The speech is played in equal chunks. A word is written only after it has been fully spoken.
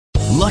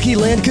Lucky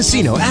Land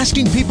Casino,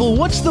 asking people,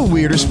 what's the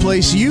weirdest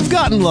place you've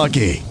gotten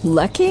lucky?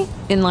 Lucky?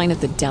 In line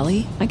at the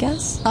deli, I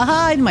guess?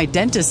 Aha, in my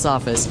dentist's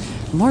office.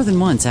 More than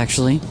once,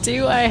 actually.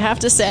 Do I have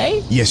to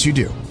say? Yes, you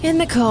do. In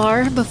the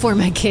car before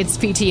my kids'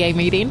 PTA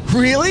meeting.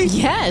 Really?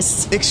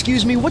 Yes.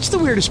 Excuse me, what's the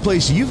weirdest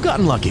place you've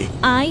gotten lucky?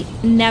 I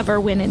never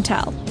win and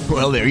tell.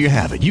 Well, there you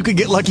have it. You can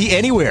get lucky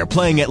anywhere,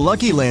 playing at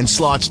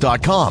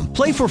LuckyLandSlots.com.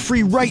 Play for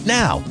free right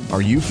now.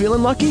 Are you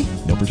feeling lucky?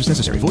 No purchase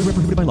necessary. Void where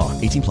prohibited by law.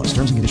 18 plus.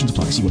 Terms and conditions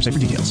apply. See website for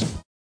details.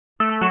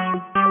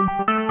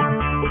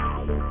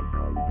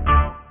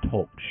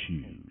 Talk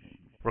shoes.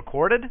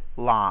 Recorded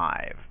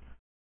live.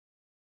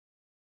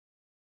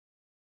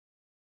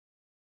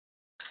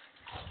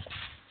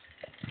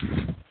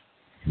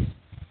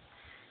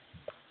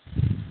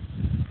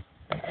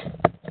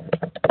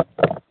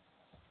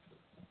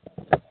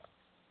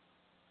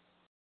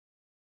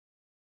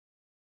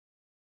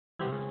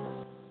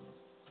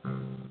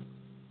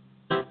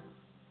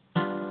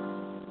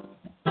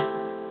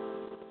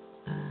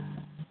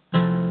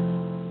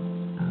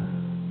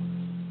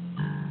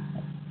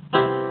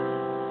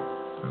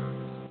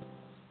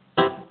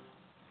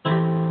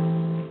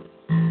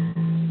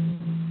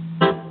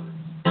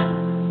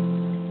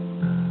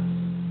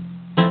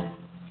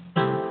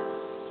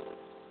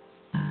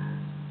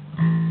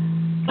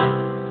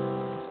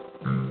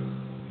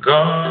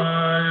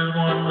 God is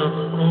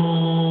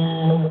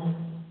wonderful.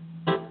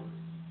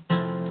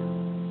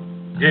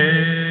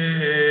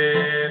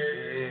 Yes,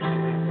 He is.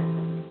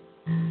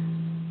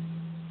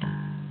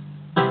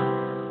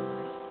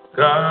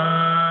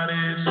 God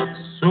is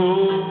so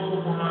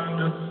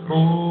wonderful.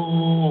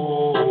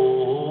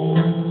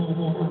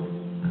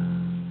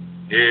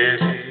 Yes,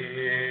 He is.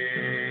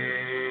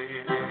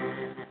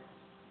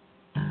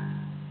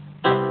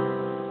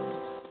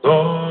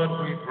 Lord,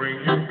 we bring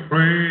you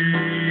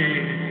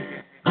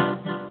praise.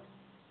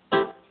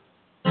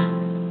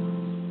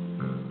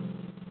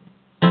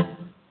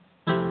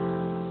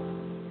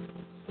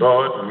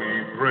 Lord,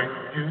 we bring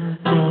you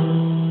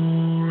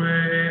glory,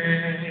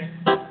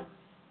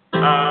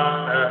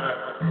 honor,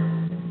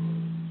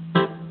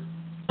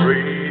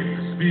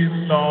 praise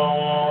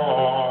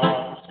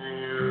belongs to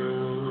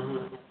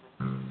you.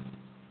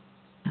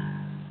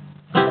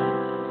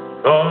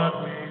 Lord,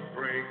 we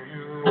bring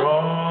you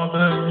all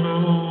the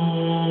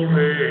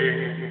glory,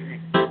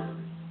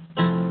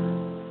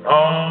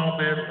 all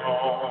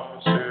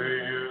belongs to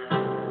you.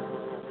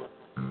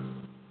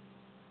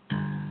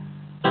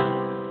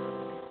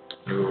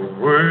 You're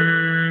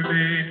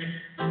worthy,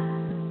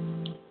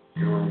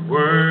 you're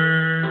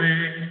worthy,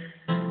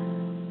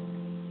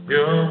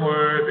 you're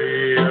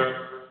worthy of the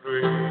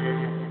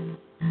praise.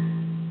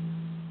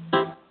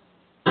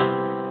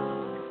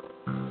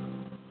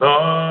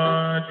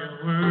 Lord,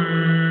 you're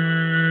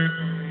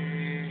worthy,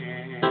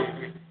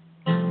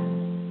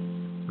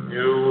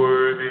 you're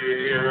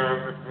worthy of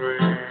the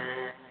praise.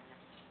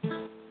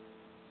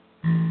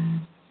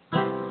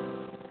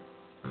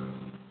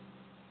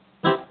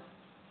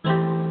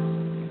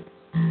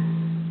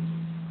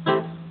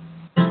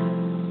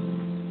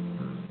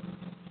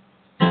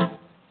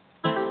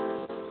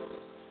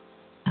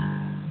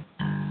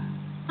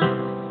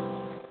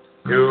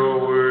 You're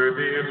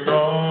worthy,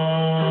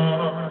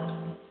 Lord.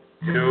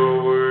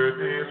 You're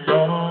worthy,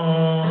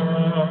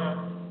 Lord.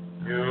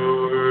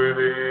 You're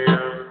worthy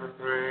of the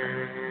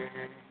praise.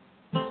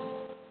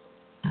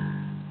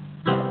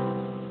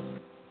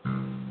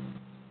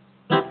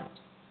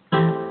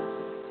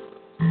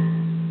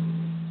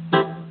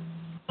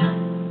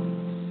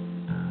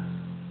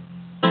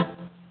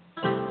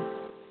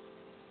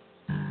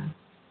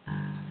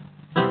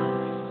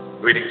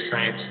 Greetings,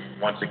 saints,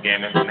 once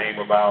again in the name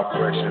of our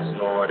precious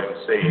Lord and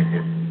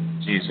Savior,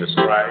 Jesus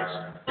Christ.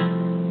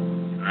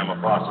 I'm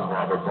Apostle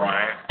Robert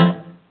Bryant,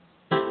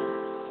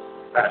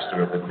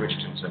 pastor of the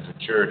Christian Center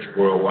Church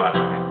worldwide,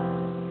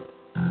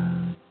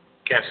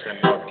 Kinston,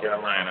 North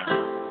Carolina,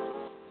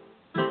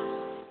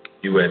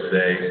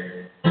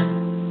 USA.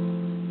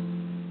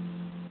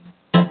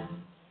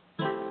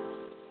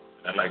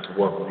 I'd like to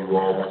welcome you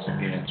all once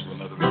again to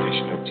another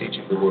edition of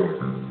Teaching the Word,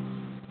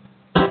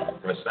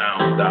 where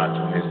sound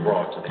doctrine is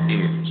brought to the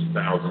ears of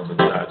thousands of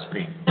God's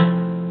people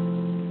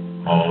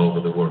all over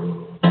the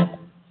world.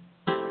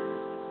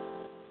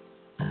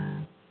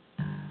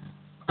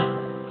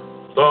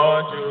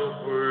 Lord, you're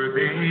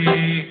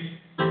worthy.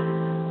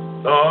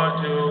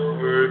 Lord, you're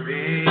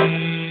worthy.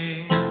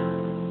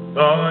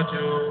 Lord,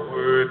 you're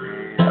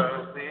worthy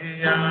of the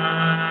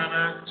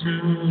honor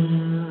too.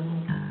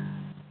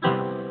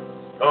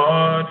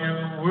 Lord,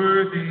 you're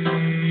worthy.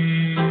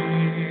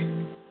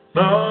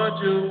 Lord,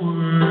 you're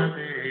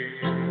worthy.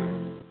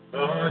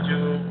 Lord,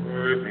 you're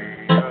worthy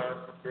of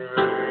the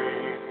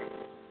praise.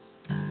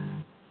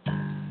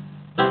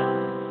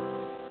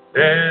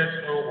 There's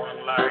no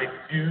one like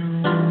you.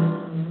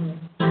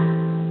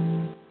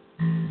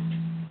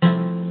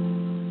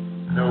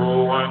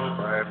 No one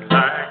quite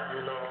like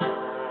you, Lord.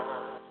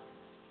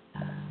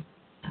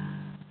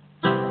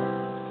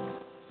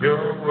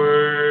 You're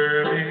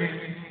worthy.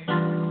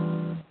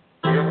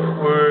 You're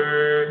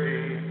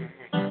worthy.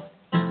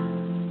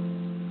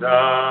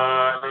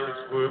 God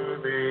is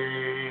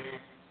worthy.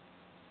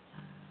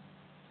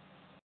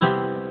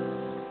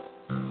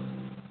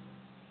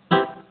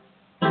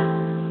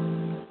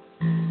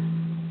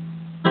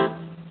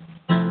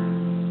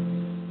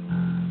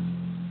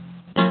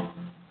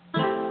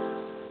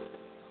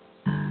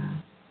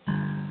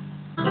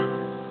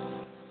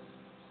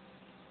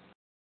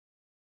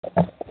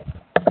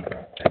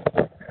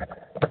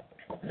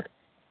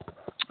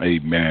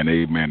 Amen,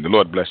 amen. The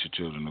Lord bless you,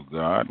 children of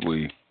God.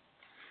 We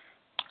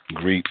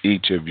greet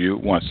each of you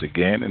once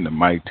again in the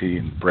mighty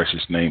and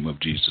precious name of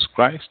Jesus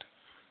Christ,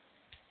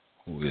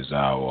 who is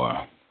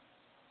our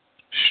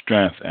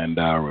strength and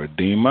our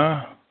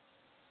Redeemer,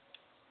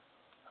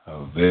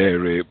 a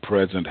very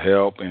present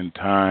help in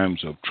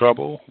times of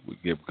trouble. We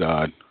give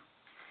God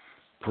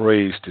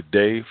praise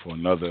today for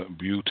another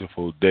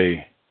beautiful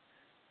day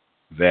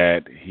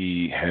that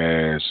He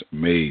has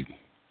made.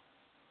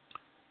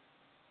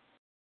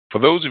 For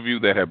those of you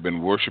that have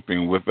been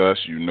worshiping with us,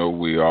 you know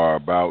we are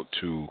about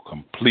to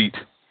complete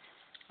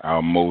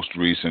our most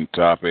recent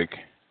topic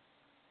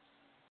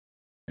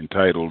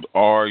entitled,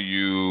 Are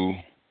You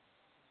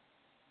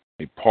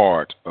a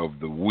Part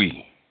of the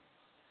We?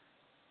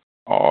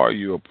 Are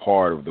you a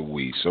part of the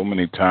we? So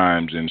many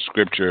times in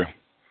Scripture,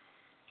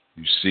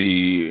 you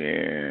see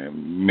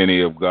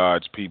many of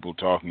God's people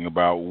talking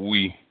about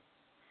we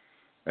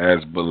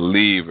as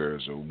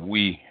believers, or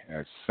we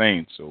as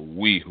saints, or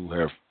we who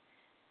have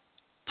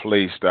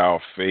placed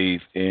our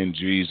faith in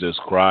Jesus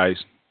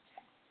Christ.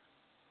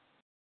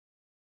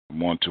 I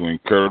want to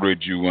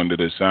encourage you under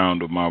the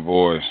sound of my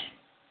voice.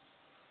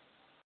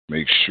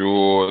 Make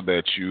sure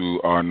that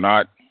you are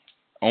not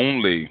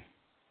only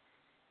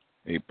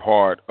a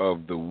part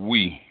of the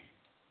we,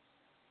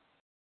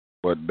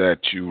 but that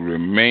you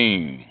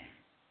remain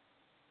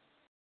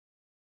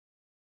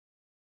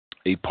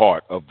a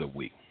part of the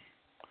we.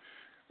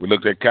 We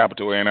looked at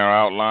capital A in our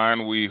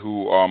outline, we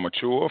who are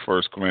mature,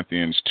 1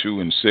 Corinthians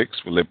 2 and 6,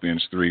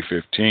 Philippians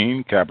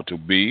 3:15. Capital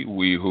B,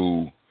 we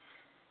who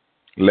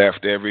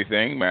left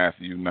everything,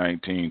 Matthew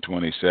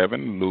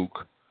 19:27,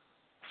 Luke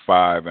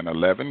 5 and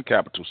 11.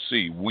 Capital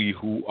C, we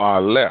who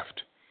are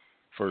left,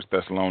 1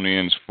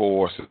 Thessalonians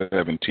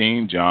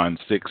 4:17, John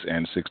 6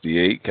 and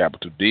 68.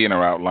 Capital D in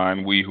our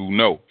outline, we who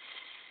know,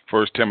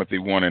 1 Timothy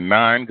 1 and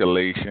 9,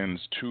 Galatians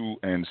 2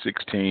 and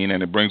 16.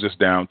 And it brings us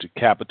down to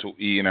capital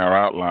E in our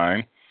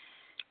outline,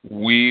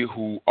 we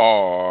who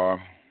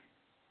are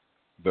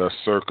the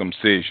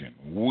circumcision.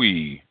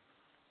 We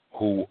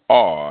who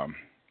are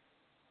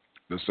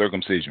the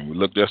circumcision. We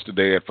looked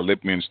yesterday at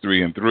Philippians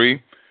 3 and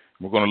 3.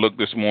 We're going to look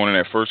this morning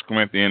at 1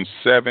 Corinthians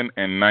 7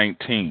 and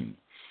 19.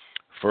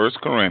 1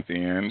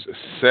 Corinthians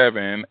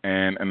 7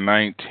 and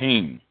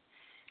 19.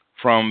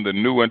 From the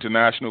New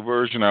International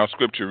Version, our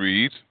scripture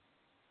reads,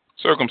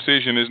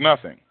 circumcision is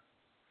nothing,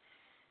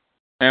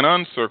 and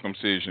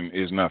uncircumcision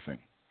is nothing.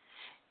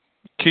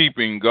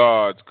 Keeping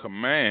God's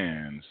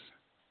commands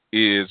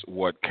is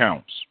what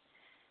counts.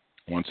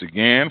 Once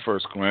again, 1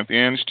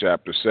 Corinthians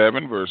chapter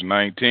 7, verse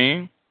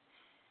 19.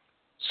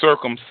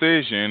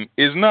 Circumcision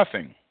is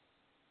nothing,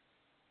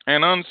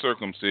 and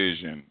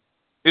uncircumcision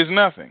is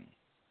nothing.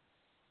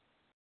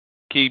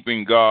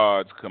 Keeping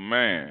God's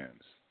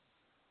commands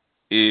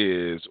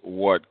is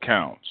what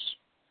counts.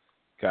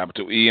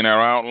 Capital E in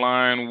our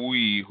outline,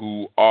 we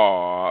who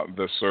are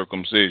the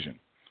circumcision.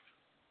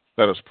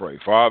 Let us pray.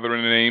 Father,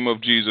 in the name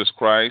of Jesus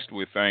Christ,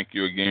 we thank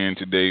you again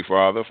today,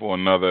 Father, for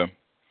another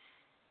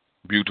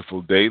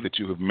beautiful day that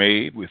you have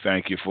made. We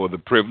thank you for the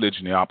privilege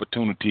and the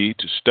opportunity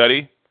to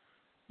study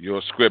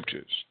your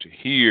scriptures, to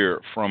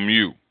hear from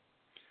you.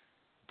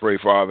 Pray,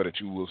 Father,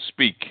 that you will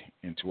speak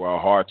into our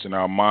hearts and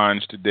our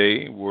minds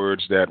today,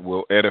 words that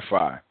will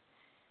edify,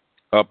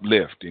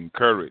 uplift,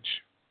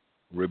 encourage,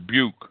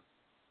 rebuke,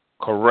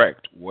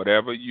 correct,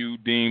 whatever you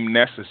deem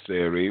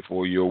necessary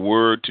for your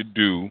word to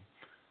do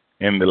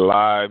in the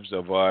lives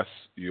of us,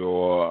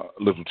 your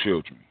little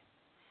children.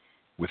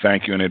 We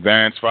thank you in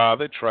advance,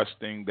 Father,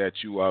 trusting that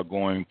you are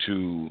going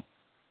to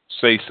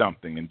say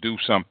something and do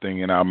something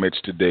in our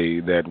midst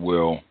today that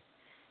will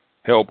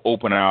help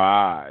open our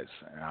eyes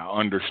and our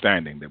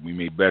understanding, that we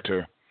may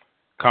better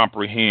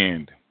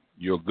comprehend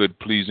your good,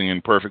 pleasing,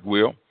 and perfect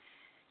will,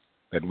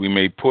 that we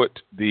may put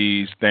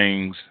these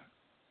things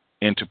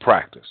into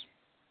practice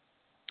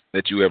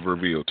that you have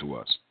revealed to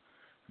us.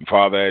 And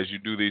Father, as you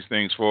do these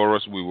things for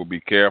us, we will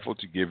be careful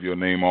to give your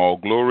name all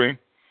glory,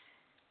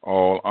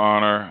 all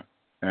honor,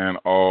 and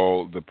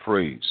all the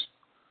praise.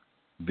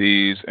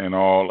 These and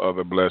all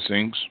other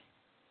blessings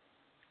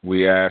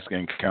we ask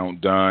and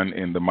count done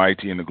in the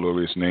mighty and the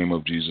glorious name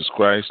of Jesus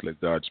Christ. Let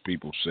God's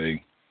people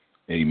say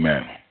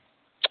amen.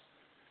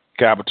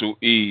 Capital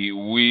E,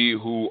 we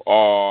who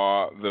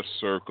are the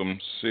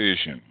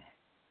circumcision.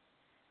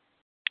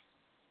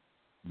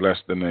 Bless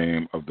the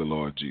name of the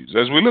Lord Jesus.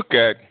 As we look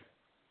at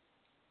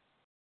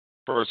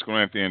 1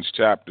 Corinthians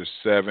chapter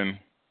 7,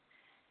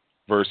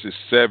 verses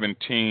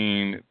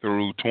 17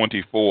 through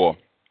 24,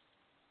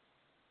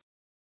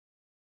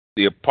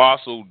 the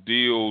apostle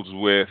deals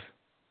with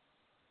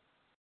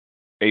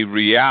a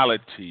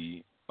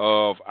reality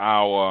of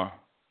our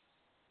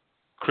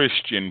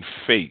Christian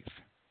faith.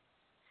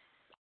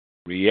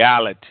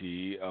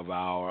 Reality of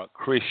our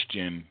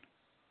Christian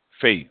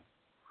faith.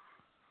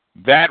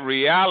 That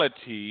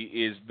reality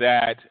is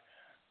that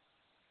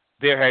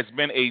there has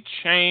been a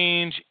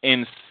change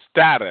in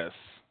status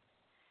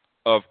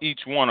of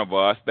each one of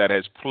us that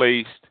has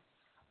placed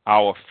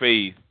our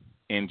faith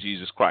in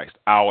Jesus Christ.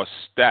 Our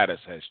status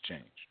has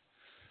changed.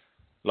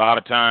 A lot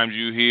of times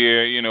you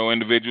hear,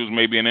 individuals,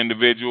 maybe an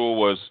individual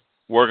was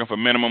working for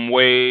minimum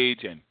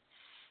wage and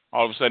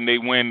all of a sudden they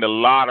win the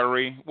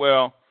lottery.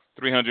 Well,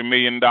 $300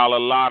 million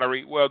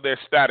lottery. Well, their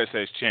status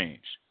has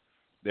changed.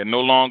 They're no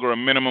longer a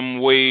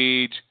minimum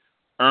wage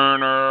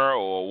earner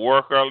or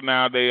worker.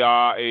 Now they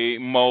are a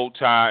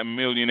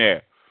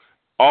multi-millionaire.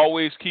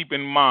 Always keep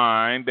in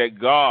mind that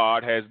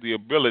God has the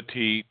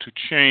ability to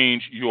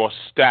change your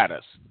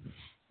status.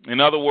 In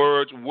other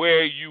words,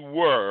 where you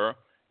were,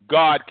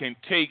 God can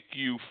take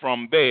you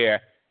from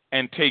there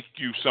and take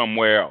you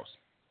somewhere else.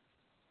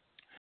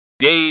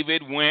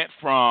 David went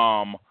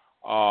from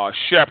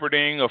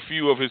shepherding a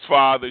few of his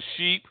father's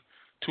sheep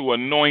to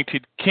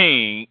anointed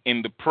king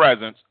in the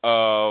presence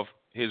of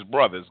his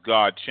brothers.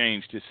 God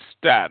changed his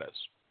status.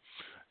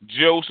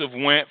 Joseph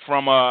went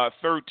from a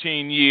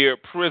 13-year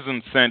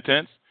prison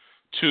sentence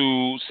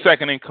to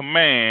second in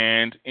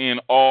command in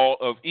all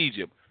of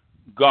Egypt.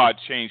 God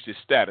changed his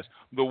status.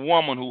 The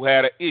woman who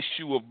had an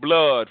issue of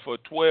blood for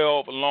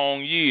 12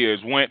 long years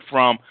went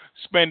from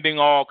spending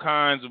all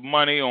kinds of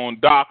money on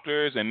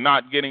doctors and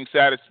not getting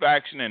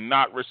satisfaction and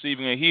not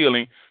receiving a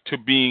healing to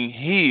being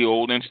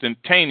healed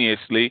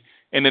instantaneously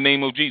in the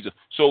name of Jesus.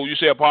 So you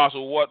say,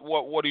 Apostle,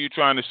 what are you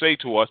trying to say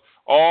to us?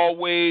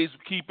 Always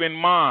keep in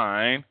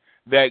mind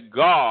that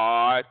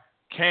God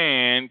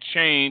can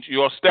change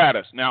your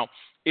status. Now,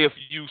 if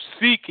you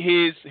seek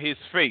his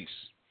face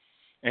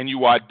and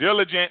you are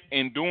diligent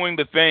in doing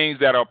the things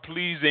that are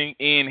pleasing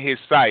in his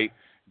sight,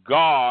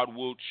 God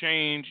will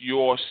change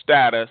your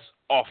status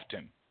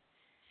often.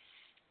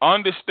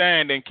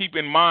 Understand and keep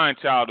in mind,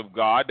 child of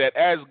God, that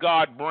as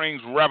God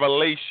brings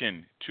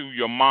revelation to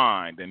your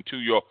mind and to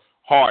your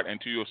heart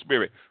and to your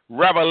spirit,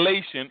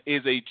 revelation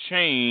is a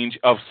change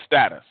of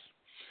status.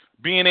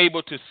 Being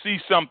able to see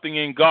something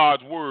in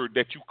God's word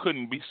that you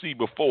couldn't see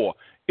before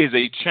is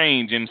a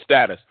change in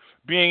status.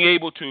 Being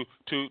able to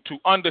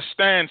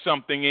understand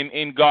something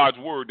in God's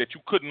word that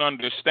you couldn't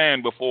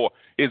understand before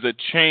is a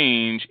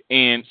change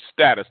in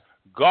status.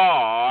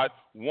 God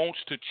wants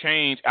to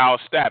change our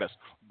status.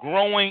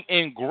 Growing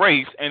in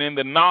grace and in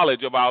the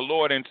knowledge of our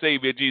Lord and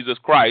Savior Jesus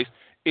Christ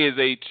is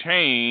a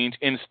change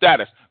in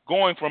status.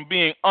 Going from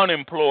being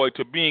unemployed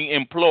to being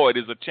employed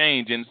is a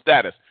change in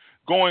status.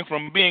 Going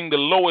from being the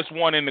lowest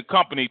one in the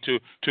company to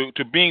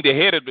being the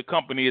head of the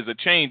company is a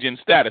change in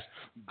status.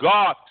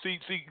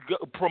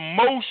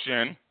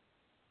 Promotion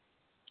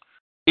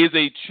is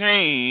a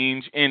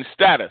change in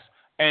status,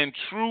 and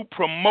true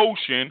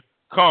promotion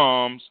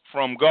comes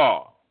from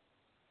God.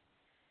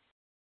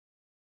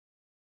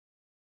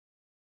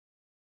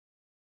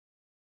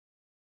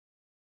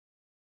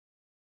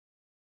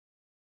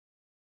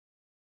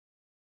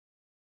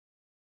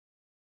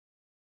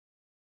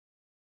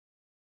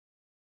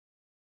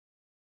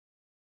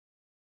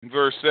 In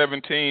verse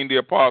 17, the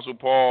Apostle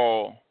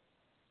Paul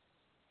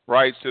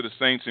writes to the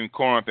saints in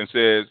Corinth and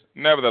says,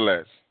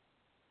 nevertheless,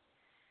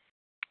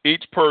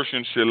 each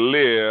person should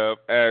live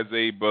as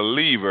a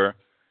believer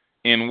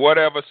in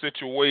whatever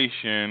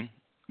situation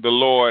the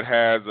Lord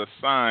has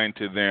assigned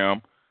to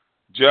them,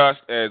 just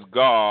as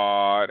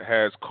God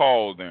has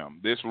called them.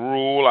 This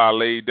rule I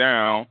lay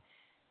down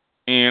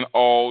in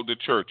all the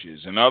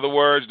churches. In other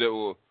words,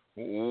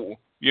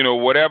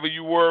 whatever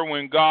you were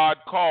when God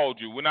called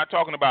you, we're not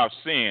talking about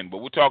sin, but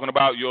we're talking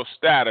about your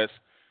status.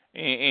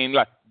 And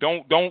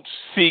don't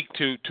seek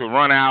to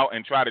run out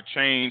and try to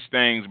change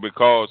things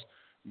because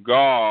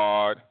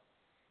God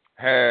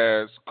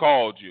has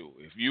called you.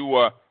 If you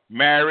were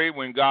married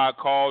when God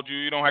called you,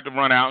 you don't have to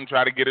run out and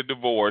try to get a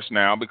divorce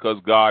now because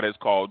God has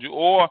called you.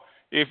 Or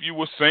if you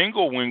were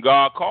single when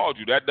God called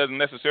you, that doesn't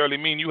necessarily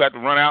mean you have to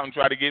run out and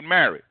try to get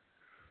married.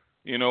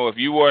 If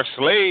you were a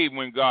slave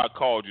when God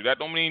called you, that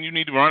don't mean you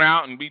need to run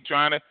out and be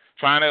trying to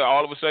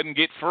all of a sudden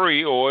get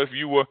free. Or if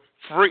you were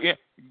free,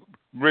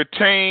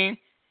 retain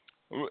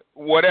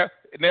whatever.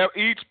 Now,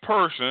 each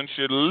person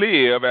should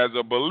live as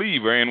a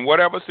believer in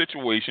whatever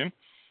situation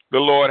the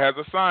Lord has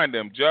assigned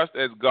them, just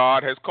as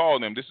God has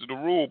called them. This is the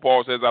rule,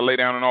 Paul says, I lay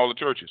down in all the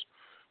churches.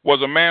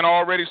 Was a man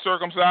already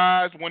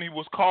circumcised when he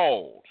was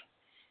called?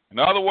 In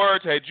other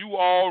words, had you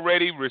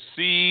already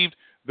received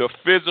the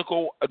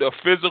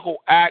physical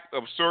act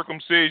of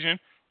circumcision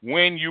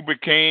when you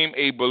became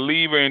a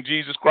believer in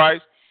Jesus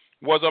Christ?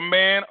 Was a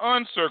man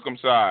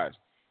uncircumcised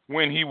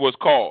when he was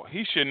called?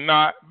 He should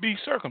not be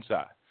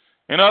circumcised.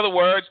 In other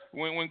words,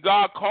 when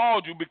God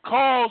called you,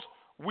 because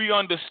we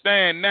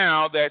understand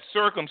now that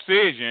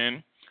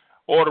circumcision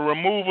or the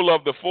removal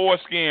of the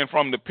foreskin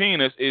from the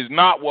penis is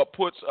not what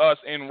puts us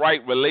in right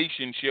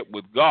relationship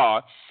with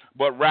God,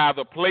 but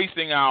rather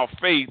placing our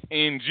faith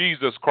in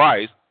Jesus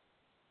Christ,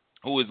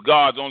 who is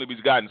God's only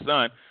begotten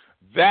Son.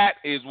 That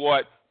is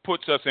what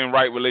puts us in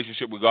right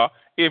relationship with God.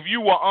 If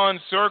you were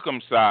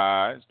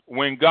uncircumcised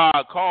when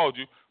God called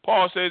you,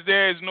 Paul says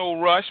there is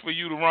no rush for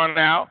you to run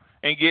out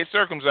and get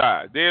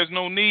circumcised. There's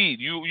no need.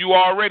 You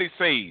already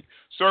saved.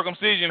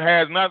 Circumcision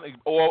has nothing,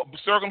 or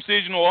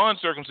circumcision or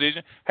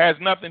uncircumcision has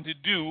nothing to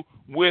do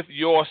with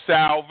your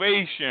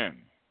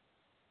salvation.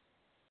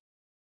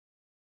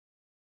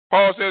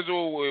 Paul says,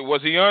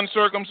 was he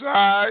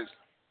uncircumcised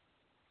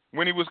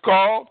when he was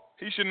called?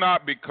 He should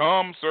not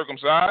become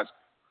circumcised,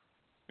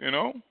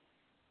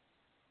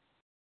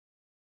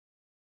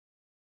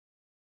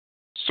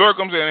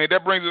 Circumcision,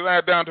 that brings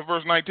us down to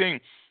verse 19.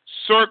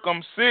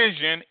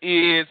 Circumcision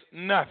is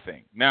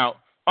nothing. Now,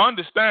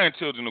 understand,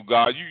 children of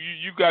God,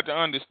 you got to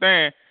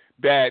understand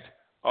that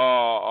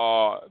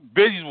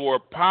these were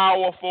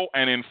powerful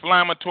and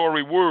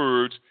inflammatory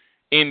words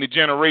in the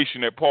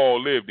generation that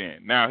Paul lived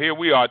in. Now, here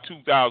we are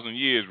 2,000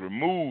 years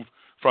removed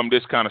from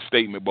this kind of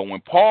statement. But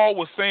when Paul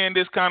was saying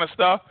this kind of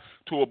stuff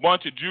to a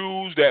bunch of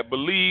Jews that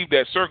believed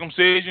that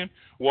circumcision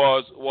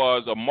was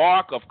a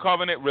mark of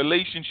covenant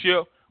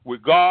relationship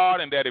with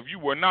God, and that if you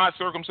were not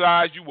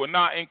circumcised, you were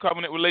not in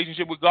covenant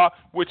relationship with God,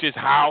 which is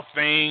how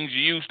things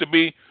used to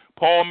be,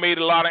 Paul made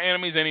a lot of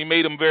enemies, and he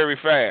made them very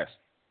fast.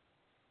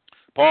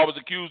 Paul was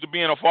accused of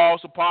being a false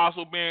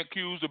apostle, being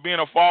accused of being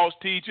a false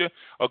teacher,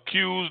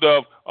 accused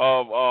of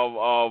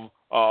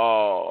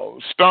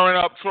stirring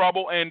up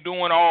trouble and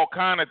doing all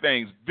kind of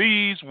things.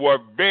 These were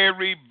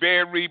very,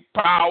 very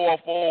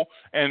powerful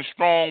and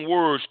strong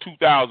words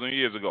 2,000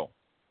 years ago.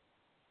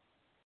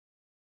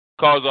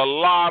 Because a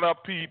lot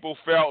of people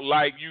felt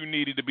like you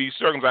needed to be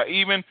circumcised.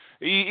 Even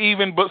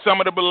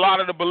a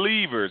lot of the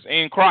believers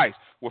in Christ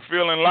were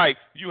feeling like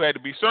you had to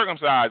be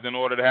circumcised in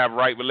order to have a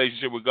right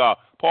relationship with God.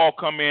 Paul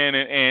come in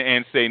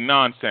and say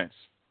nonsense.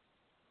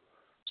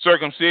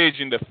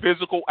 Circumcision, the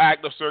physical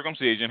act of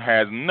circumcision,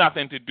 has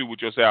nothing to do with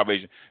your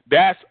salvation.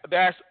 That's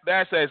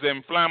as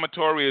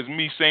inflammatory as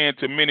me saying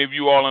to many of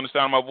you all on the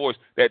sound of my voice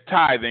that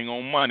tithing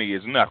on money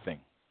is nothing.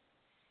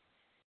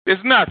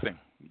 It's nothing.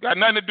 Got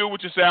nothing to do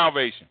with your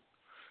salvation.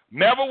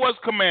 Never was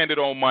commanded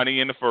on money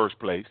in the first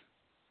place,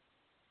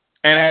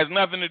 and has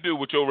nothing to do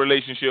with your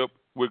relationship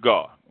with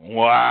God.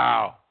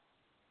 Wow.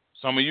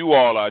 Some of you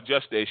all are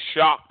just as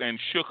shocked and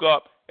shook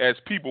up as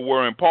people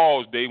were in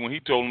Paul's day when he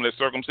told them that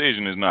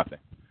circumcision is nothing.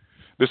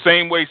 The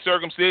same way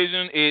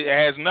circumcision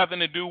has nothing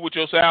to do with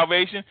your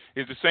salvation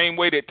is the same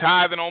way that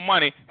tithing on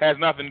money has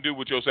nothing to do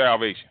with your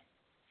salvation.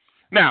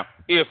 Now,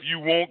 if you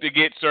want to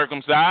get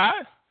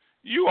circumcised,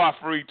 you are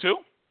free to.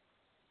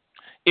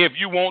 If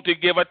you want to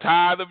give a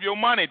tithe of your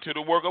money to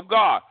the work of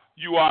God,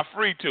 you are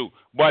free to.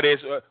 But as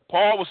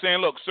Paul was saying,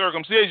 look,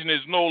 circumcision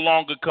is no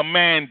longer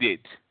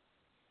commanded.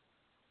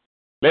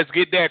 Let's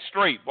get that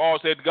straight. Paul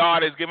said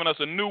God has given us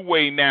a new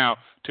way now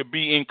to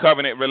be in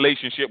covenant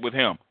relationship with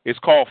him. It's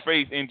called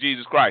faith in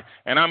Jesus Christ.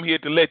 And I'm here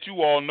to let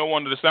you all know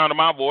under the sound of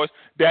my voice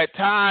that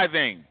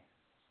tithing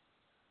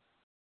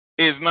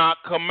is not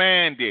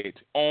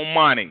commanded on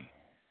money.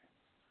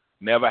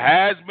 Never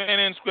has been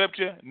in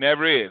Scripture,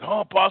 never is. Oh,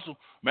 Apostle,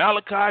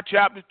 Malachi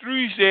chapter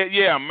 3 said,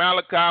 yeah,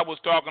 Malachi was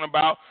talking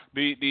about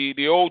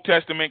the Old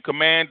Testament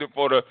command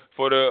for the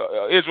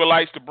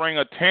Israelites to bring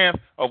a tenth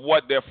of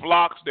what their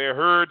flocks, their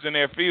herds, and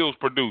their fields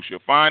produce. You'll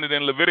find it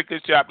in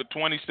Leviticus chapter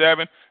 27,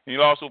 and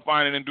you'll also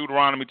find it in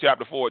Deuteronomy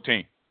chapter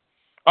 14.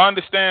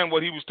 Understand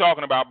what he was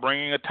talking about,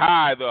 bringing a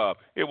tithe of.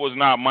 It was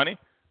not money.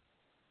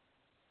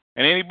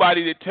 And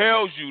anybody that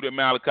tells you that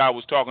Malachi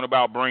was talking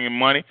about bringing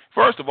money,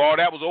 first of all,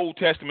 that was Old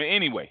Testament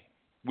anyway.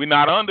 We're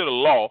not under the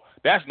law.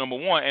 That's number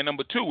one. And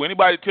number two,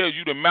 anybody that tells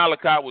you that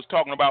Malachi was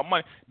talking about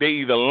money, they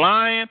either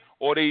lying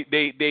or they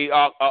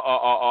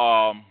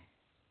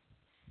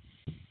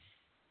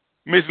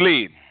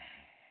mislead.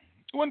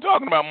 He wasn't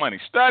talking about money.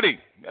 Study.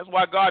 That's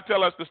why God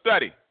tells us to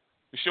study,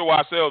 to show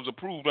ourselves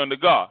approved unto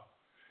God.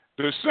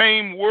 The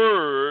same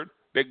word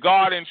that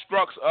God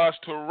instructs us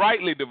to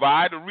rightly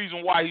divide, the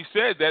reason why he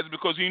says that is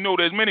because he knows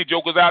there's many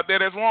jokers out there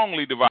that's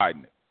wrongly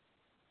dividing it.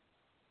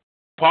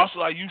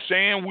 Apostle, are you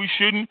saying we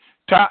shouldn't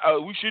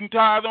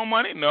tithe on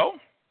money? No.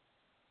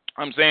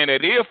 I'm saying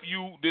that if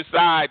you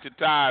decide to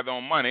tithe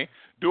on money,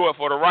 do it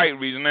for the right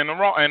reason and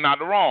not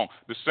the wrong.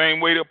 The same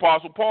way the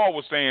Apostle Paul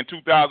was saying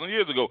 2,000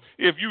 years ago.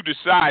 If you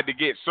decide to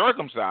get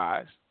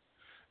circumcised,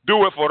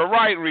 do it for the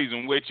right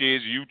reason, which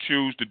is you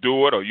choose to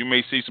do it, or you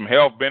may see some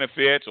health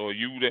benefits,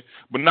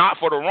 but not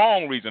for the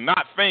wrong reason,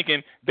 not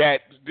thinking that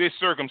this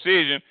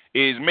circumcision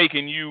is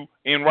making you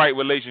in right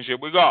relationship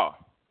with God.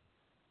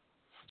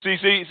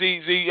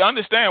 See,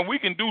 understand we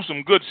can do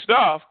some good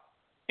stuff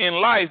in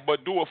life,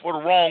 but do it for the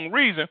wrong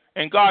reason,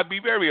 and God be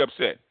very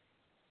upset.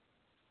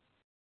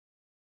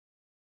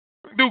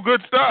 Do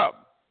good stuff,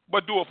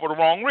 but do it for the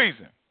wrong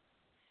reason.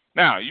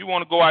 Now, you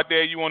want to go out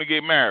there, you want to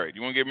get married.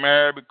 You want to get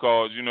married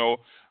because,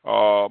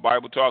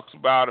 Bible talks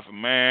about if a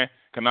man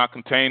cannot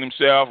contain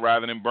himself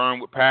rather than burn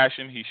with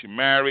passion, he should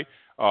marry.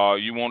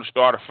 You want to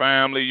start a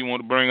family, you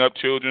want to bring up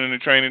children in the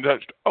training,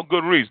 a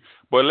good reason.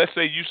 But let's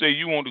say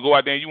you want to go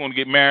out there and you want to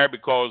get married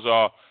because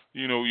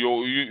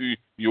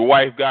your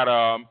wife got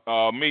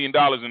 $1 million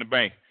in the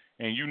bank,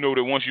 and you know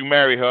that once you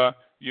marry her,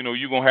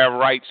 you're going to have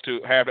rights to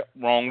have it.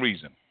 Wrong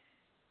reason.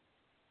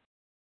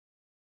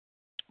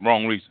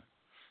 Wrong reason.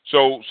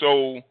 So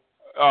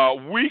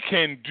we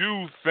can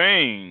do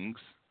things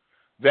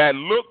that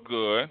look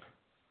good,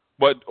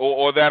 but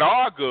or that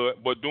are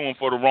good, but do them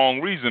for the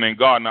wrong reason, and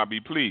God not be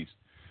pleased.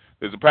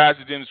 There's a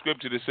passage in the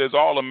scripture that says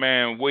all a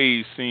man's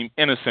ways seem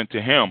innocent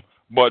to him,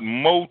 but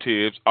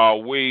motives are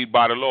weighed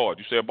by the Lord.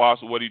 You say,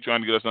 Apostle, what are you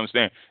trying to get us to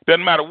understand?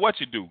 Doesn't matter what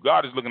you do.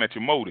 God is looking at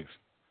your motive.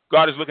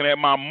 God is looking at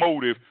my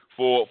motive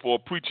for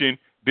preaching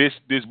this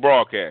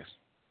broadcast,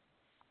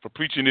 for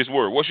preaching this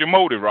word. What's your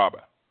motive,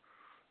 Robert?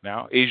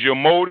 Now, is your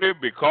motive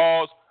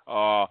because,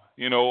 I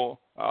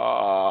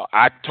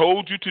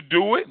told you to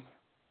do it,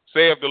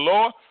 saith the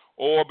Lord,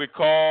 or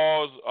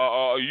because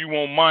you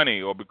want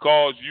money, or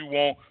because you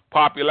want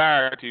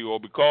popularity, or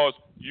because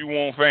you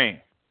want fame?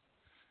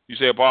 You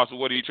say, Apostle,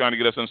 what are you trying to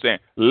get us to understand?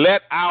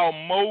 Let our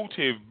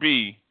motive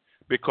be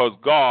because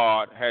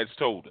God has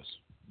told us.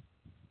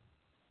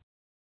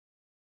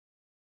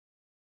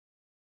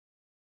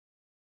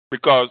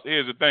 Because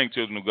here's the thing,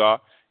 children of God,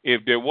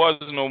 if there was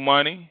no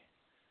money,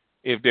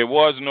 if there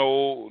was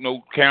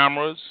no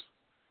cameras,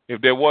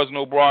 if there was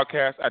no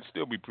broadcast, I'd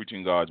still be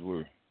preaching God's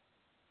word.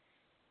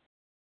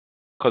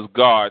 Because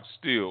God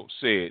still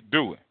said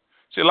do it.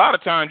 See, a lot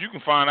of times you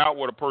can find out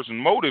what a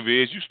person's motive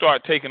is. You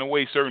start taking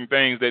away certain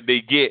things that they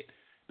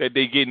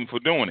getting for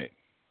doing it.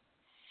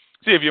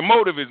 See, if your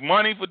motive is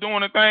money for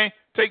doing a thing,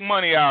 take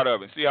money out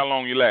of it. See how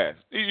long you last.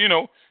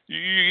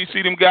 You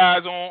see them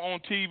guys on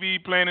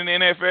TV playing in the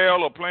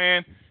NFL or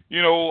playing,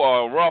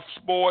 rough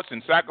sports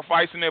and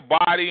sacrificing their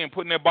body and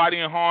putting their body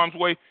in harm's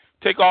way.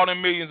 Take all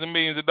them millions and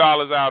millions of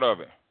dollars out of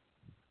it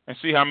and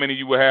see how many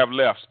you will have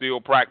left still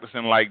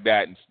practicing like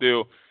that and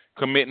still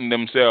committing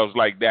themselves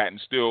like that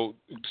and still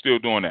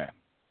doing that.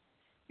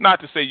 Not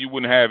to say you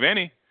wouldn't have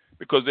any,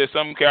 because there's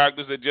some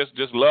characters that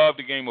just love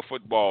the game of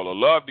football or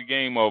love the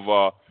game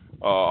of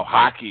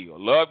hockey or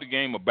love the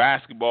game of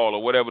basketball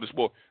or whatever the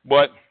sport.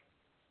 But,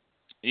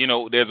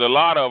 there's a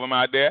lot of them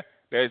out there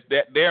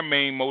that their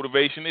main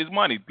motivation is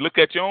money. Look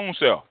at your own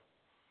self.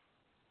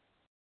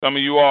 Some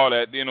of you all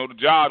that, the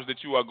jobs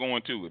that you are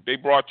going to, if they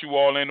brought you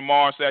all in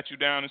tomorrow, sat you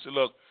down and said,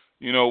 look,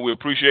 we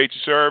appreciate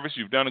your service.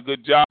 You've done a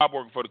good job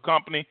working for the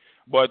company,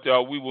 but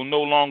we will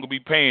no longer be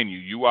paying you.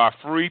 You are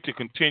free to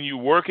continue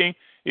working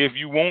if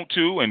you want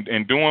to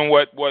and doing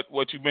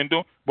what you've been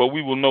doing, but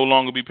we will no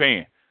longer be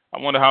paying. I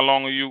wonder how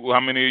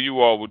many of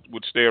you all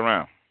would stay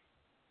around.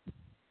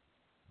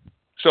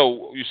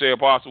 So you say,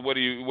 Apostle, what do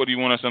you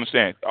want us to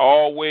understand?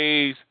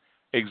 Always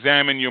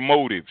examine your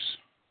motives.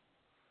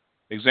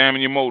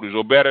 Examine your motives,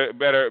 or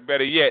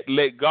better yet,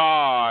 let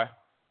God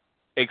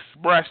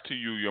express to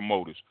you your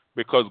motives,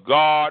 because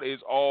God is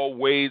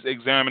always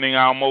examining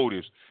our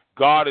motives.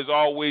 God is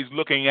always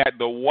looking at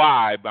the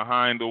why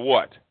behind the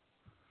what,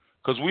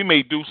 because we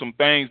may do some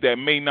things that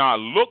may not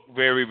look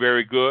very,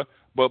 very good,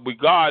 but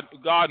God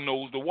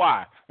knows the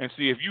why. And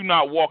see, if you're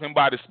not walking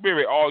by the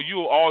Spirit, all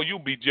you'll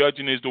be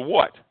judging is the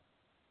what.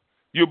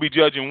 You'll be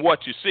judging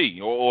what you see,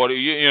 or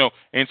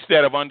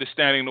instead of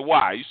understanding the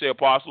why. You say,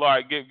 Apostle, all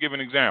right, give an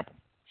example.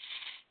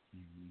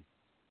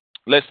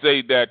 Let's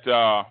say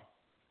that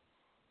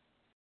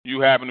you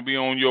happen to be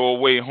on your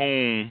way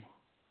home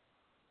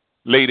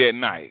late at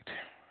night,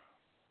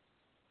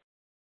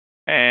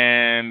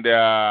 and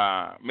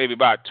maybe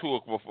about 2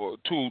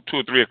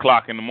 or 3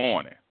 o'clock in the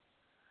morning,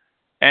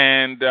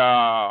 and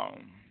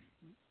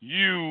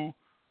you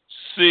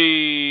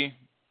see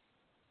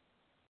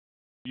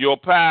your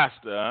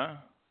pastor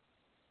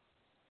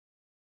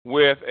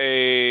with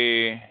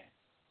a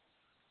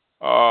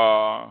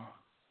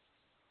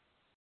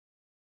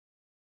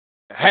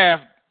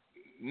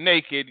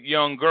half-naked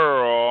young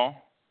girl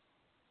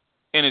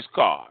in his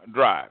car,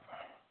 driving.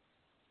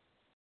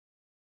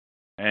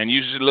 And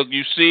you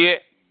see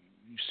it,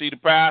 you see the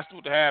pastor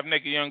with the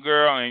half-naked young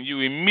girl, and you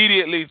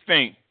immediately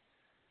think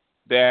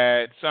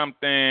that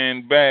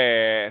something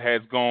bad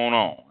has gone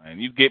on.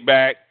 And you get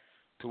back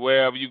to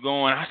wherever you're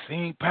going. I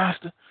seen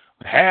pastor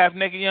with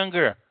half-naked young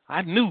girl.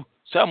 I knew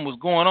something was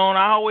going on.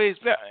 I always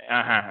felt.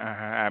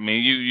 I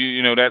mean,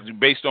 you know that's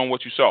based on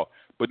what you saw.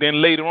 But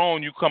then later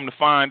on, you come to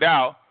find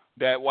out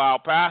that while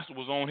pastor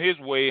was on his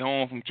way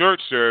home from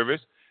church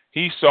service,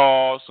 he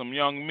saw some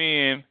young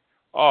men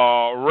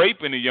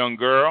raping a young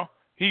girl.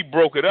 He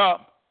broke it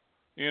up,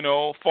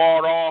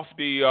 fought off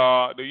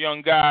the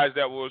young guys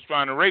that was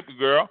trying to rape the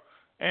girl,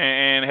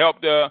 and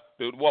helped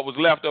what was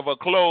left of her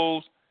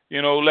clothes,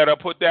 let her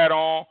put that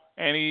on,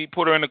 and he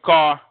put her in the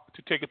car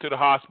to take her to the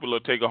hospital or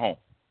take her home.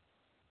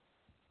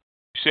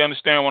 You see,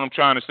 understand what I'm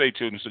trying to say,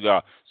 children of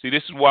God. See,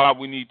 this is why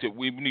we need to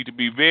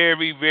be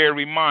very,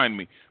 very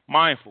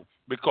mindful,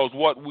 because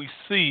what we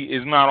see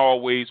is not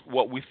always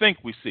what we think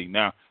we see.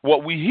 Now,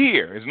 what we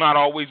hear is not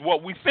always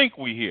what we think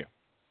we hear.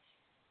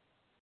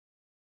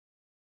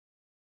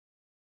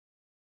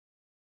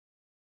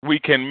 We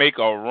can make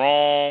a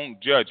wrong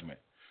judgment.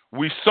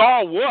 We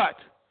saw what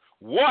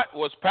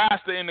was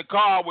pastor in the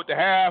car with the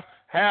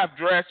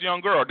half-dressed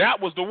young girl.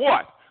 That was the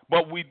what.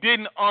 but we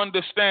didn't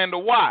understand the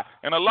why.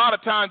 And a lot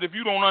of times if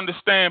you don't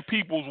understand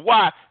people's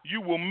why,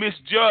 you will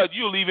misjudge.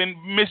 You'll even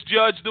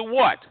misjudge the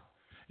what.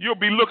 You'll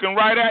be looking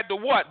right at the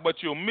what, but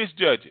you'll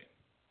misjudge it.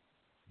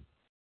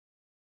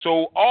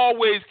 So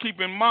always keep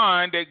in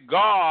mind that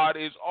God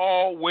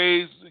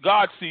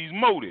sees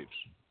motives.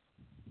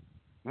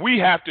 We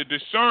have to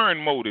discern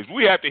motives.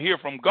 We have to hear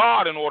from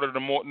God in order to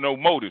know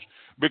motives.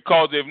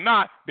 Because if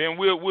not, then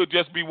we'll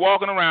just be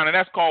walking around, and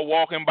that's called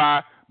walking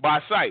by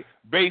sight,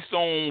 based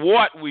on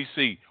what we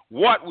see,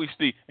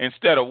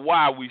 instead of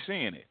why we're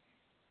seeing it.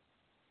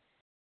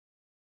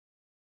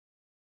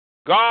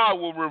 God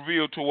will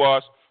reveal to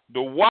us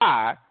the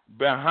why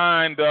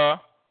behind the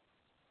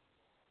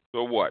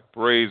what.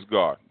 Praise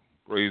God.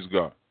 Praise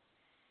God.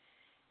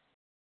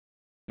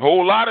 A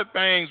whole lot of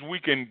things we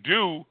can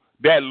do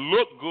that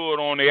look good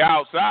on the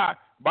outside.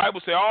 Bible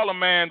says all a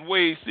man's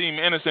ways seem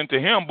innocent to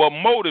him, but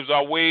motives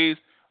are weighed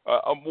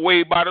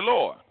by the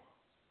Lord.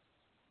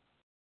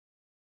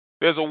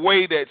 There's a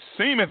way that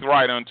seemeth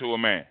right unto a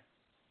man.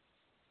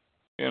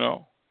 You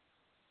know.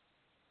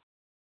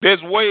 There's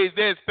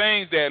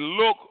things that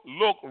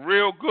look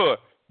real good,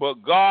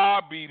 but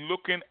God be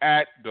looking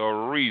at the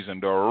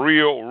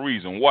real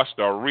reason. What's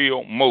the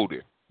real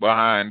motive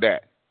behind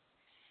that?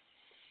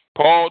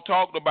 Paul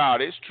talked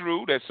about it's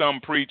true that some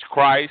preach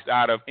Christ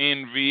out of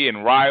envy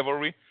and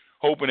rivalry,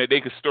 hoping that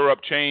they could stir up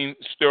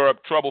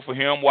trouble for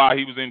him while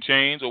he was in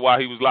chains or while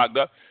he was locked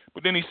up.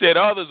 But then he said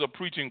others are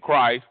preaching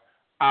Christ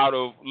out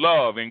of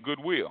love and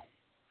goodwill.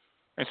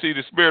 And see,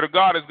 the Spirit of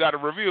God has got to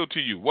reveal to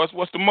you what's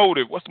the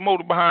motive. What's the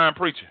motive behind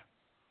preaching?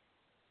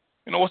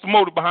 You know, what's the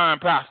motive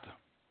behind pastor?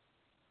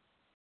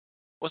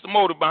 What's the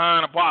motive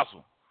behind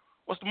apostle?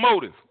 What's the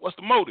motive? What's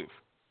the motive?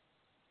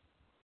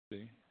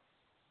 See?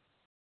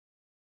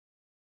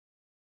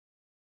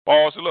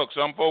 Paul said, look,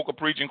 some folk are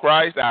preaching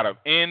Christ out of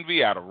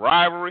envy, out of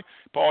rivalry.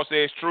 Paul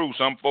says it's true.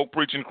 Some folk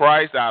preaching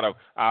Christ out of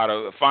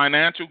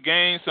financial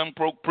gain. Some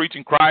folk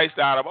preaching Christ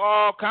out of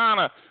all kind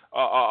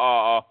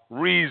of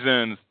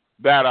reasons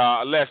that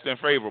are less than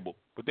favorable.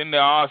 But then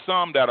there are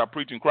some that are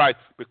preaching Christ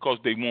because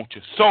they want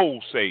your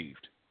soul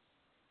saved.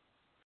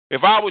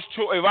 If I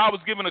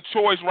was given a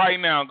choice right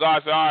now,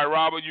 God said, all right,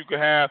 Robert, you could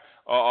have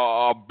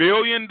 $1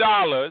 billion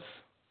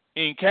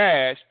in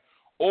cash,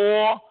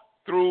 or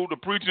through the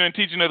preaching and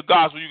teaching of the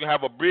gospel, you can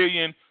have 1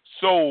 billion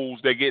souls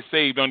that get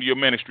saved under your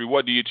ministry.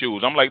 What do you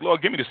choose? I'm like,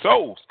 Lord, give me the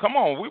souls. Come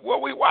on.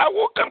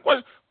 What kind of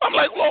question? I'm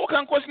like, Lord, what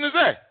kind of question is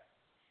that?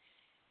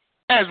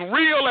 As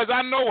real as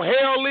I know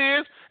hell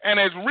is, and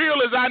as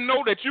real as I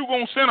know that you're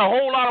going to send a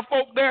whole lot of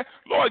folk there,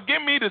 Lord,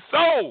 give me the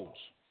souls.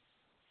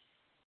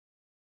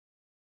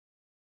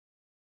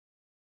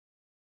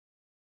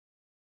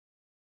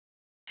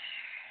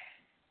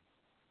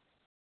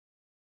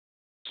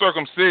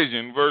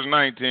 Circumcision, verse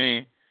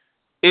 19,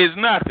 is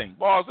nothing.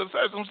 Paul says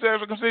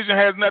circumcision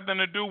has nothing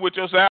to do with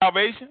your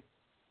salvation.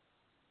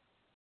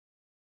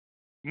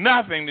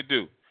 Nothing to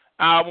do.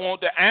 I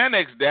want to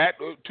annex that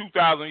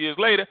 2,000 years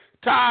later.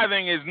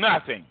 Tithing is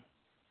nothing.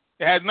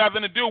 It has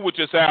nothing to do with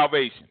your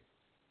salvation.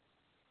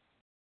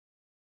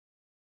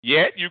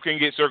 Yet you can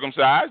get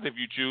circumcised if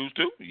you choose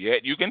to.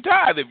 Yet you can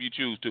tithe if you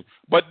choose to.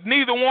 But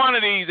neither one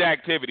of these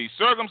activities,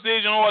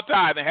 circumcision or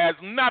tithing, has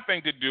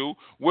nothing to do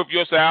with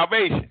your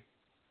salvation.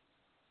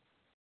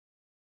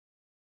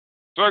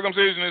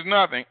 Circumcision is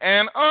nothing,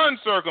 and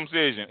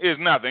uncircumcision is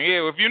nothing.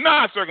 If you're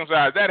not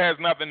circumcised, that has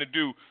nothing to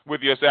do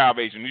with your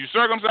salvation. You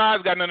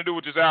circumcised, got nothing to do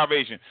with your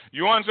salvation.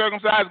 You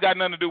uncircumcised, got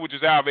nothing to do with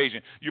your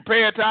salvation. You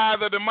pay a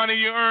tithe of the money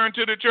you earn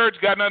to the church,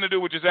 got nothing to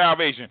do with your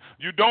salvation.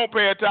 You don't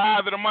pay a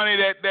tithe of the money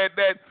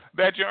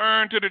that you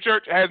earn to the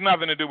church, has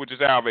nothing to do with your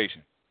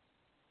salvation.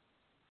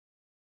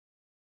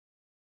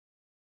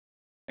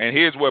 And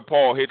here's where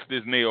Paul hits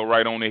this nail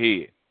right on the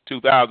head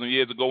 2,000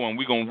 years ago, and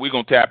we're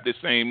gonna tap this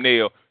same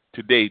nail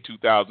today,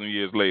 2,000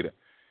 years later.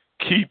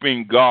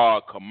 Keeping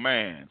God's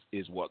commands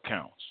is what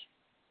counts.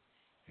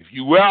 If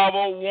you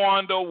ever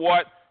wonder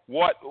what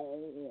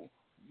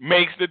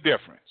makes the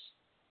difference,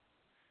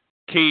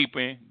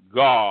 keeping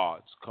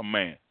God's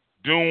command,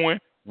 doing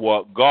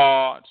what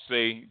God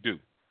say do.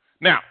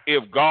 Now,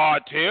 if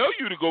God tell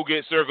you to go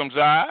get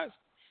circumcised,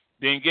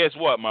 then guess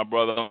what, my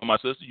brother or my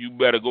sister? You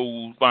better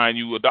go find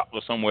you a doctor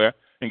somewhere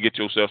and get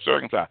yourself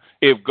circumcised.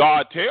 If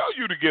God tell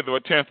you to give a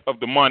tenth of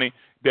the money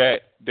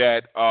that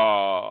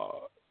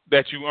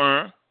you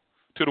earn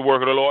to the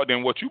work of the Lord,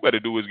 then what you better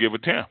do is give a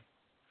tenth.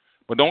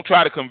 But don't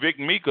try to convict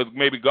me because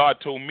maybe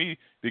God told me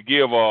to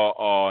give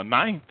a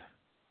ninth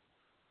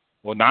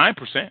or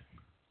 9%,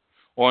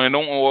 or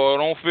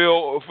don't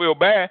feel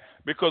bad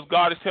because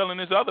God is telling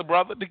this other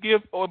brother to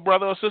give, or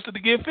brother or sister to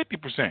give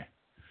 50%.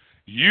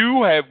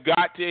 You have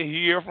got to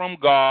hear from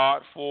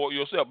God for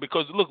yourself,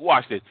 because look,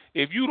 watch this.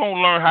 If you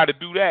don't learn how to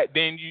do that,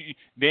 then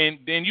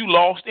you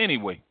lost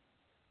anyway.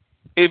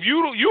 If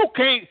you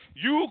can't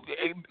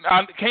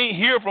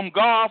hear from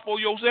God for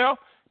yourself,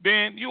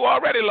 then you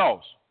already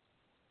lost.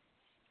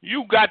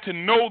 You got to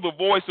know the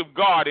voice of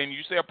God in you.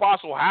 You say,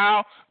 Apostle,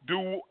 how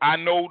do I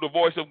know the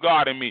voice of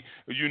God in me?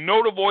 You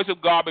know the voice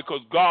of God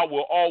because God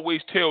will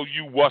always tell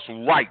you what's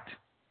right.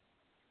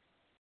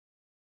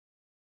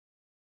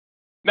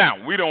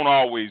 Now, we don't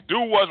always do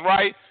what's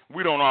right.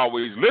 We don't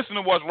always listen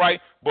to what's right.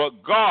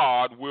 But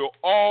God will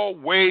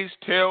always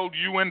tell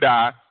you and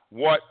I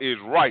what is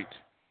right.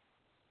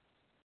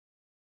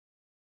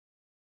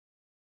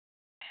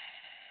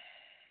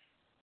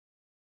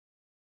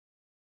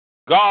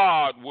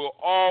 God will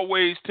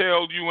always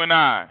tell you and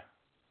I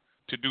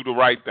to do the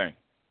right thing.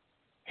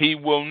 He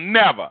will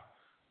never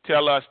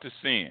tell us to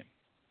sin.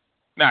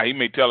 Now, he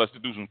may tell us to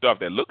do some stuff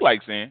that look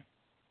like sin,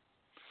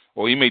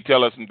 or he may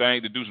tell us some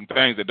things to do some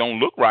things that don't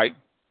look right,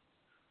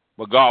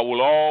 but God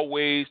will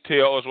always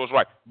tell us what's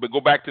right. But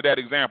go back to that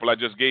example I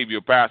just gave you,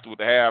 a pastor with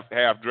a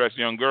half-dressed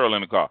young girl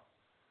in the car.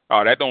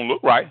 Oh, that don't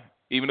look right,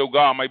 even though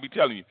God might be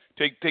telling you,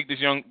 take this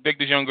young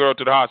girl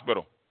to the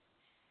hospital.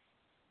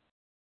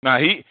 Now,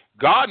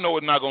 God knows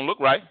it's not going to look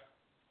right.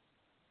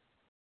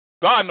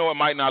 God knows it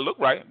might not look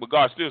right, but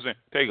God's still saying,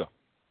 take her.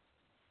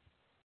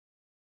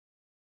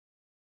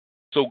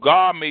 So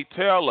God may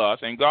tell us,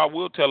 and God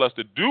will tell us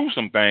to do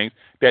some things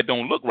that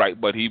don't look right,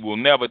 but he will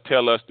never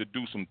tell us to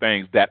do some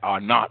things that are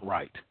not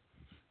right.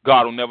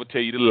 God will never tell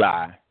you to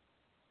lie.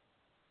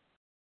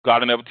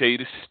 God will never tell you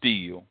to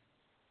steal.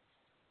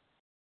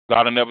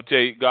 God will never tell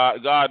you,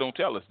 God don't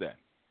tell us that.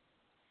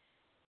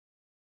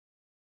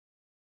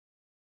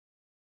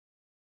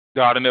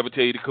 God will never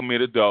tell you to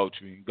commit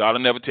adultery. God will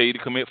never tell you to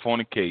commit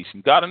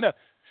fornication. God will never.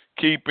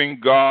 Keeping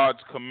God's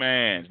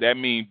commands. That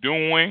means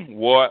doing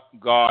what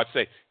God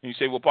say. And you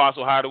say, well,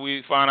 Apostle, how do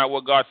we find out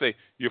what God say?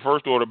 Your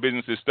first order of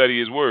business is study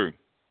his word.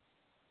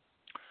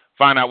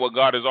 Find out what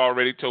God has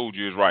already told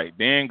you is right.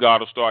 Then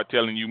God will start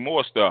telling you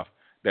more stuff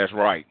that's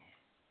right.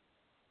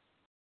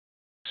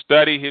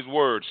 Study his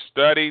word.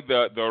 Study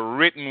the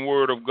written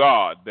word of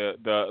God,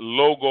 the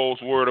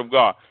Logos word of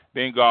God.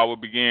 Then God will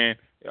begin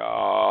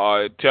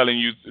telling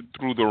you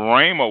through the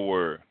Rhema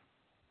word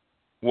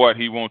what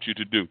he wants you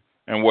to do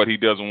and what he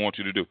doesn't want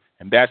you to do.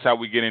 And that's how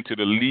we get into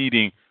the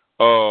leading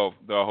of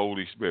the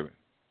Holy Spirit.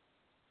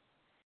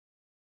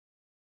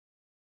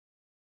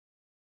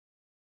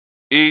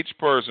 Each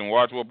person,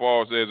 watch what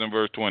Paul says in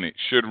verse 20,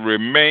 should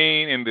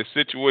remain in the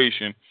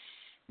situation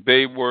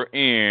they were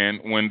in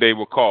when they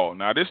were called.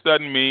 Now, this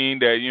doesn't mean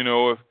that,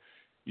 if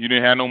you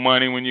didn't have no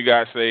money when you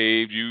got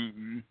saved,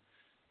 you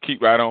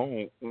keep right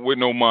on with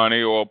no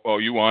money,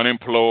 or you were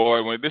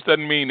unemployed. This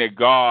doesn't mean that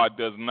God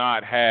does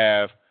not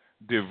have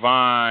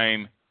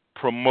divine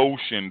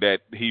promotion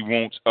that he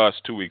wants us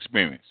to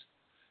experience.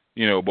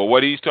 But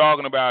what he's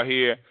talking about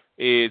here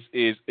is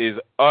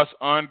us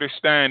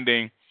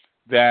understanding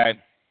that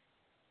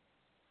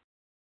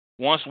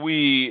once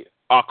we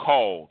are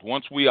called,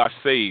 once we are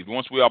saved,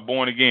 once we are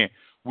born again,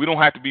 we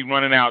don't have to be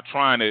running out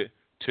trying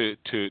to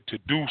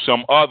do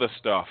some other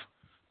stuff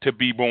to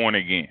be born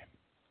again.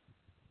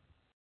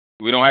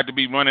 We don't have to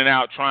be running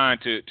out trying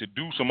to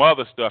do some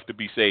other stuff to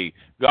be saved.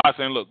 God's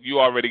saying, look, you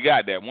already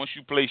got that. Once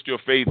you placed your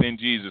faith in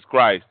Jesus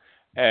Christ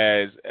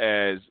as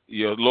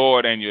your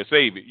Lord and your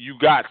Savior, you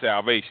got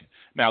salvation.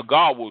 Now,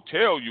 God will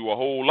tell you a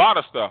whole lot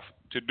of stuff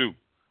to do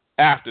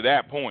after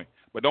that point.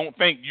 But don't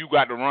think you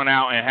got to run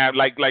out and have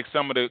like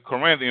some of the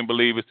Corinthian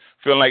believers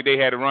feel like they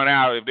had to run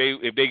out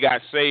if they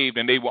got saved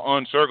and they were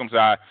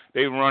uncircumcised.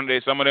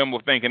 Some of them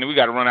were thinking we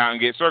got to run out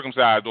and get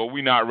circumcised or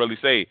we not really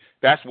saved.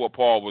 That's what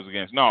Paul was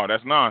against. No,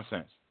 that's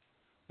nonsense.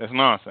 That's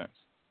nonsense.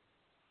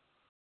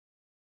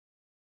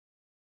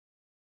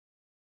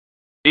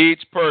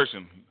 Each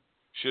person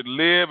should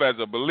live as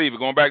a believer.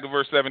 Going back to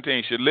verse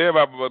 17, should live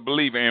as a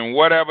believer in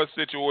whatever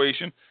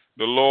situation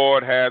the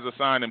Lord has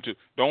assigned them to.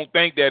 Don't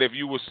think that if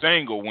you were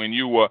single when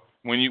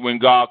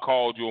God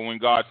called you or when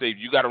God saved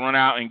you, you got to run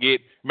out and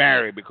get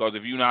married because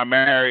if you're not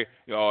married,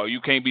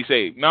 you can't be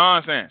saved.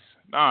 Nonsense.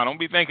 No, don't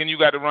be thinking you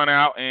got to run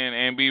out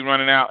and be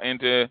running out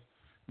into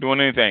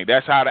doing anything.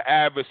 That's how the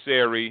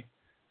adversary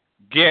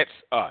gets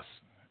us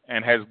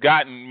and has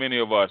gotten many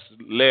of us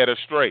led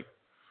astray.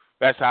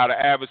 That's how the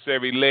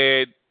adversary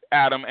led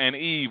Adam and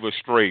Eve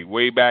astray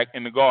way back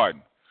in the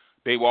garden.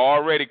 They were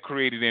already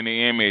created in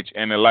the image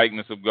and the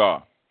likeness of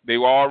God. They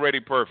were already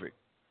perfect.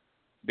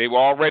 They were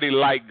already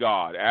like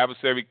God. The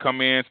adversary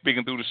come in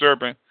speaking through the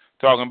serpent,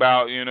 talking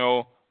about,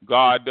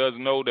 God does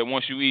know that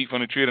once you eat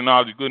from the tree of the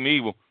knowledge of good and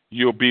evil,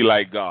 you'll be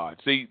like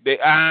God. See, they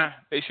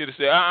should have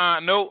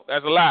said, no,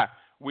 that's a lie.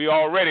 We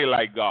already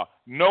like God.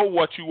 Know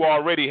what you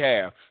already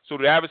have. So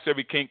the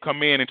adversary can't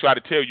come in and try to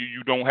tell you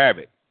you don't have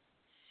it.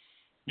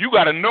 You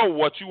got to know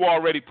what you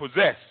already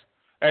possess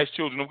as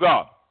children of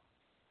God.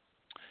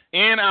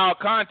 In our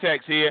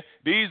context here,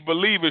 these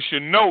believers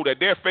should know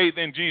that their faith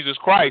in Jesus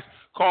Christ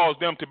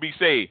caused them to be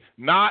saved.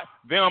 Not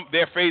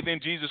their faith in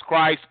Jesus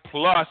Christ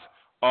plus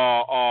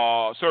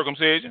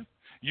circumcision.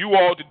 You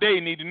all today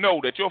need to know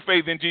that your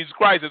faith in Jesus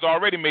Christ has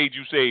already made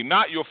you saved.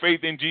 Not your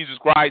faith in Jesus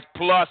Christ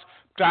plus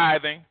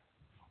tithing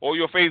or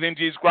your faith in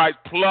Jesus Christ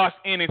plus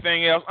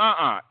anything else.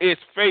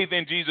 It's faith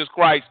in Jesus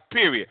Christ,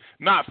 period.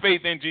 Not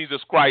faith in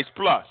Jesus Christ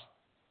plus.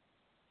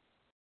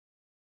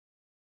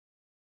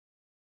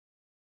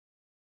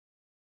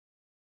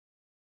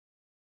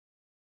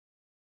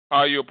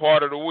 Are you a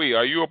part of the we?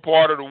 Are you a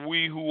part of the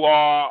we who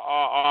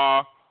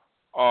are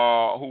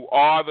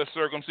the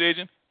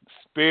circumcision?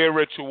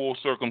 spiritual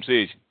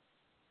circumcision.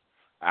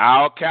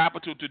 Our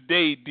capital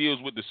today deals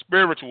with the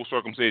spiritual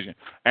circumcision,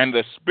 and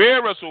the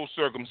spiritual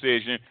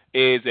circumcision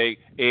is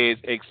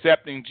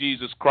accepting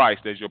Jesus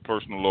Christ as your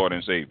personal Lord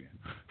and Savior.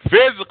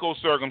 Physical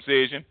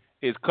circumcision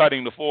is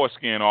cutting the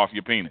foreskin off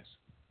your penis.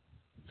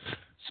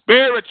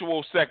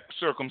 Spiritual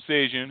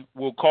circumcision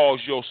will cause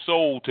your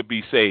soul to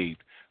be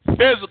saved.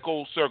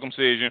 Physical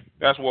circumcision,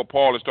 that's what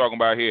Paul is talking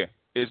about here,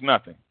 is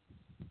nothing.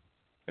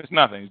 It's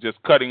nothing. It's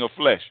just cutting of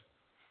flesh.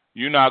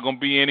 You're not going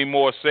to be any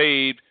more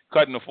saved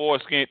cutting the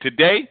foreskin.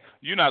 Today,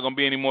 you're not going to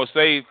be any more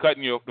saved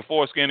cutting the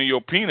foreskin of your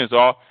penis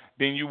off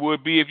than you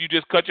would be if you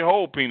just cut your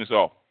whole penis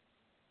off.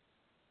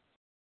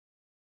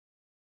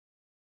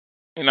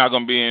 You're not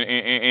going to be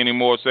any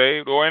more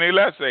saved or any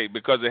less saved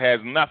because it has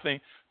nothing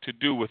to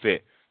do with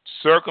it.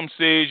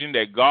 Circumcision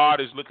that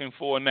God is looking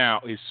for now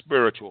is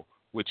spiritual,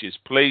 which is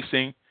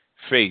placing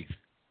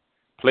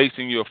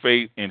your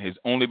faith in his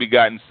only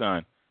begotten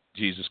Son,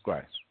 Jesus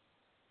Christ,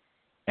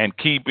 and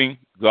keeping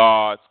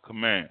God's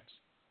commands.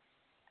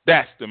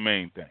 That's the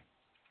main thing.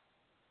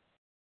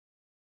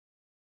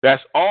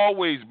 That's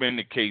always been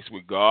the case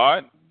with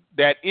God.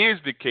 That is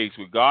the case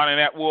with God, and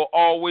that will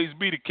always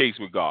be the case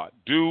with God.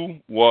 Do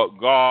what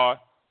God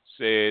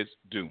says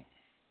do.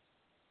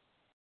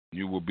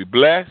 You will be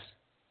blessed,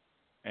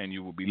 and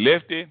you will be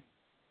lifted.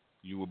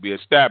 You will be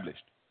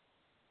established.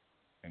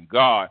 And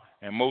God,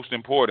 and most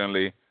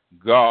importantly,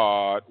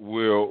 God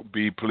will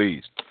be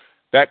pleased.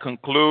 That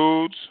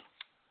concludes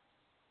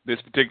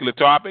this particular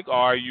topic.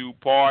 Are you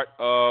part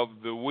of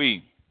the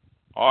we?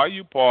 Are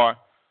you part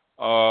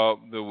of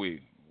the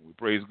we? We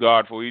praise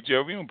God for each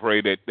of you and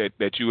pray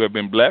that you have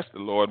been blessed, the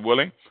Lord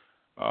willing.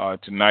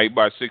 Tonight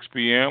by 6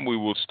 p.m. we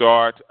will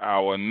start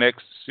our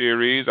next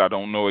series. I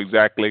don't know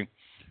exactly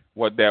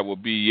what that will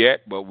be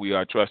yet, but we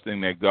are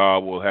trusting that God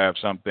will have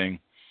something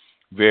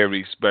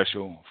very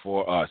special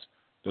for us.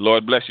 The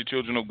Lord bless you,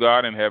 children of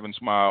God, and heaven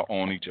smile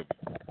on each of you.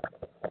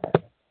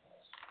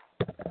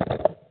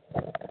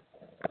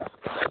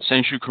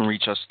 Since you can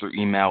reach us through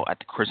email at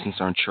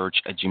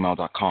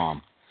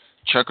thechristiancenterchurch@gmail.com.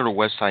 Check out our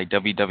website,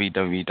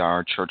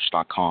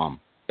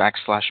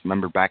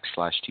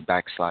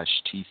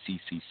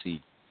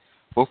 www.ourchurch.com/member/t/TCCC.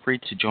 Feel free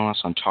to join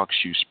us on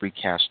TalkShoe,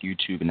 Spreecast,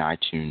 YouTube, and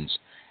iTunes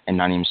at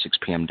 9 a.m. 6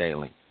 p.m.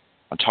 daily.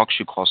 On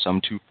TalkShoe, call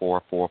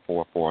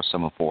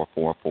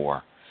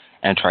 724-444-7444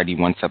 and try ID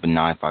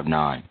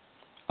 17959.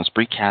 On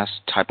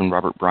Spreecast, type in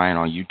Robert Bryan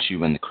on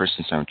YouTube and the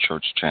Christian Center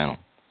Church channel.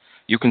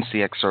 You can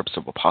see excerpts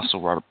of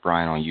Apostle Robert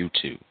Bryan on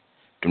YouTube.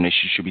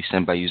 Donations should be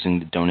sent by using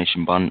the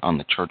donation button on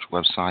the church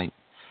website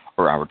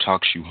or our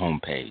TalkShoe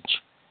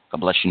homepage. God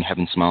bless you and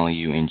heaven smile on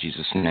you in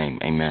Jesus' name.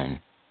 Amen.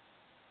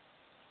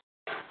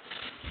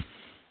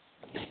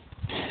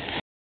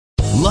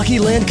 Lucky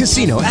Land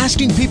Casino,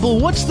 asking people,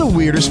 what's the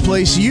weirdest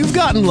place you've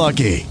gotten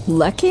lucky?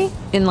 Lucky?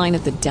 In line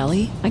at the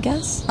deli, I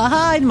guess?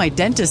 Aha, in my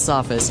dentist's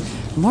office.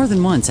 More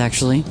than once,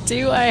 actually.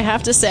 Do I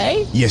have to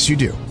say? Yes, you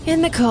do.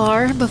 In the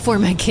car before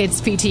my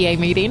kids' PTA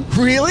meeting.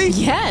 Really?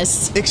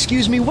 Yes.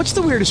 Excuse me, what's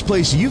the weirdest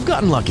place you've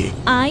gotten lucky?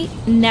 I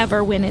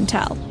never win and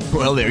tell.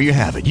 Well, there you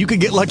have it. You can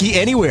get lucky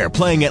anywhere,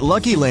 playing at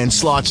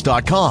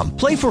LuckyLandSlots.com.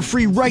 Play for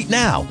free right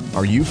now.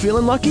 Are you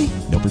feeling lucky?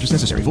 No purchase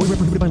necessary. Void where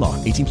prohibited by law.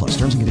 18+.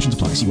 Terms and conditions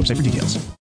apply. See website for details.